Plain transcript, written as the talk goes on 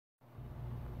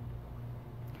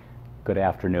Good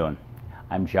afternoon.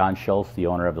 I'm John Schultz, the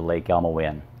owner of the Lake Elmo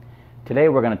Inn. Today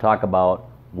we're going to talk about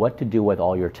what to do with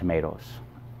all your tomatoes.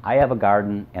 I have a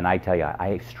garden, and I tell you,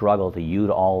 I struggle to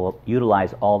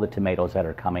utilize all the tomatoes that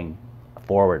are coming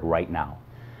forward right now.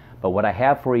 But what I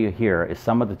have for you here is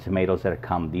some of the tomatoes that have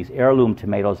come, these heirloom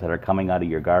tomatoes that are coming out of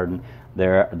your garden.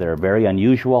 They're very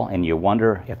unusual, and you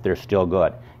wonder if they're still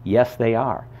good. Yes, they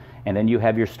are. And then you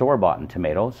have your store-bought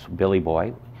tomatoes, Billy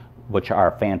Boy, which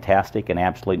are fantastic and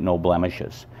absolutely no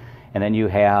blemishes. And then you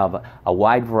have a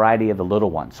wide variety of the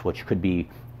little ones, which could be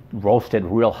roasted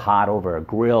real hot over a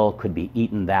grill, could be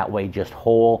eaten that way, just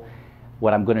whole.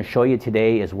 What I'm going to show you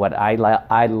today is what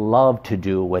I love to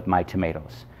do with my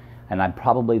tomatoes. And I'm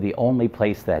probably the only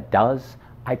place that does.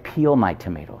 I peel my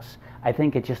tomatoes. I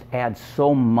think it just adds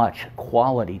so much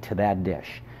quality to that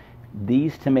dish.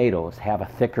 These tomatoes have a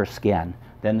thicker skin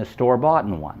than the store-bought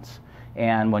ones.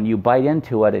 And when you bite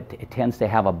into it, it tends to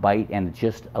have a bite, and it's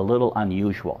just a little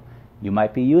unusual. You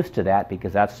might be used to that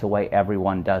because that's the way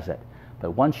everyone does it.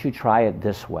 But once you try it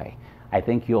this way, I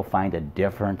think you'll find a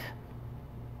different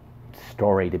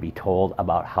story to be told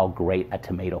about how great a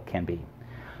tomato can be.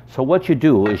 So what you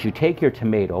do is you take your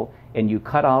tomato and you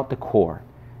cut out the core.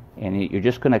 And you're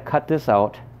just going to cut this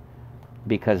out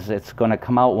because it's going to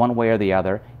come out one way or the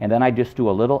other. And then I just do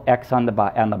a little X on the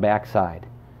back side.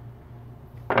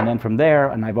 And then from there,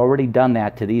 and I've already done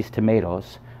that to these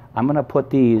tomatoes, I'm going to put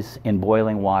these in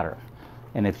boiling water.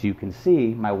 And if you can see,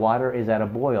 my water is at a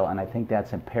boil, and I think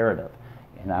that's imperative.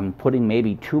 And I'm putting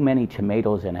maybe too many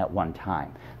tomatoes in at one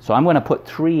time. So I'm going to put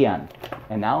 3 in.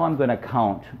 And now I'm going to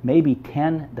count maybe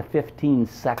 10 to 15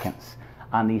 seconds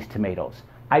on these tomatoes.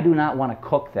 I do not want to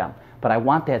cook them, but I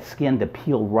want that skin to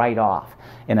peel right off.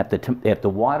 And if the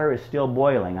water is still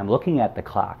boiling, I'm looking at the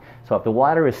clock. So if the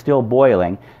water is still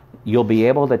boiling, you'll be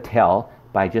able to tell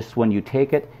by just when you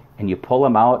take it and you pull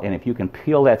them out, and if you can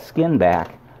peel that skin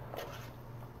back,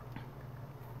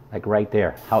 like right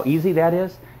there, how easy that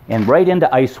is, and right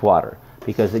into ice water.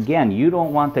 Because again, you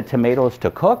don't want the tomatoes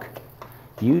to cook,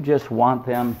 you just want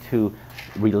them to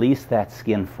release that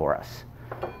skin for us.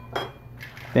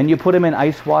 Then you put them in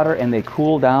ice water and they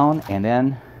cool down, and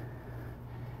then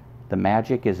the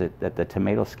magic is that the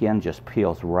tomato skin just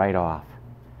peels right off.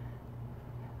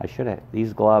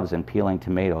 These gloves and peeling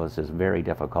tomatoes is very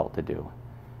difficult to do.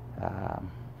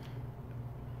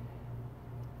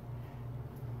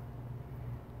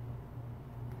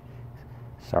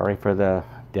 Sorry for the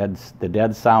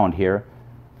dead sound here.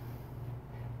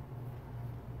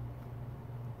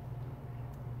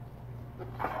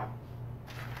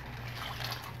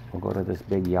 We'll go to this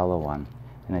big yellow one,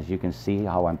 and as you can see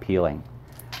how I'm peeling.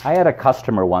 I had a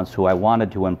customer once who I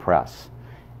wanted to impress,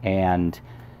 and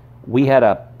we had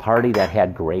a party that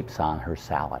had grapes on her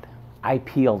salad. I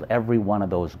peeled every one of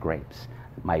those grapes.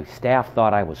 My staff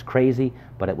thought I was crazy,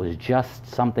 but it was just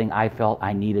something I felt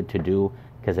I needed to do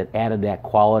because it added that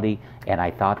quality, and I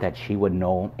thought that she would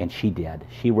know, and she did.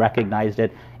 She recognized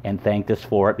it and thanked us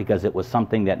for it because it was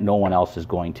something that no one else is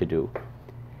going to do.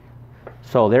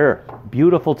 So they're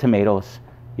beautiful tomatoes.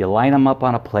 You line them up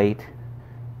on a plate.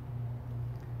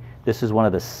 This is one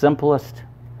of the simplest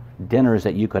dinners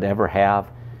that you could ever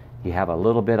have. You have a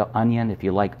little bit of onion. If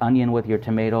you like onion with your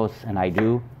tomatoes, and I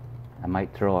do, I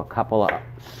might throw a couple of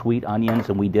sweet onions,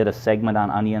 and we did a segment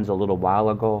on onions a little while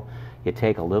ago. You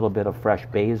take a little bit of fresh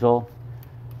basil,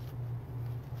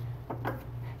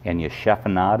 and you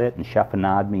chiffonade it, and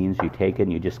chiffonade means you take it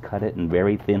and you just cut it in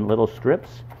very thin little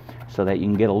strips so that you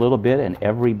can get a little bit in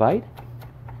every bite.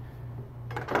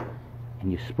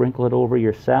 And you sprinkle it over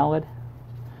your salad.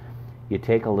 You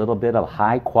take a little bit of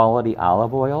high quality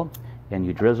olive oil and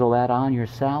you drizzle that on your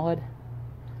salad.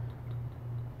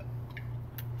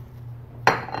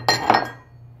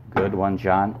 Good one,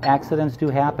 John. Accidents do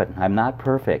happen. I'm not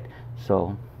perfect.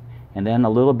 So, and then a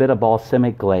little bit of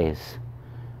balsamic glaze.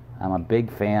 I'm a big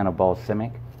fan of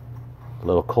balsamic. A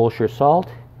little kosher salt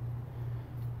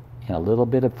and a little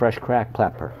bit of fresh cracked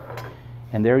pepper.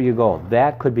 And there you go.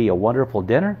 That could be a wonderful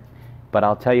dinner, but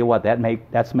I'll tell you what,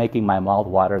 that's making my mouth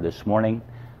water this morning.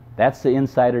 That's the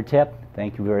insider tip.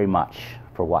 Thank you very much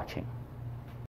for watching.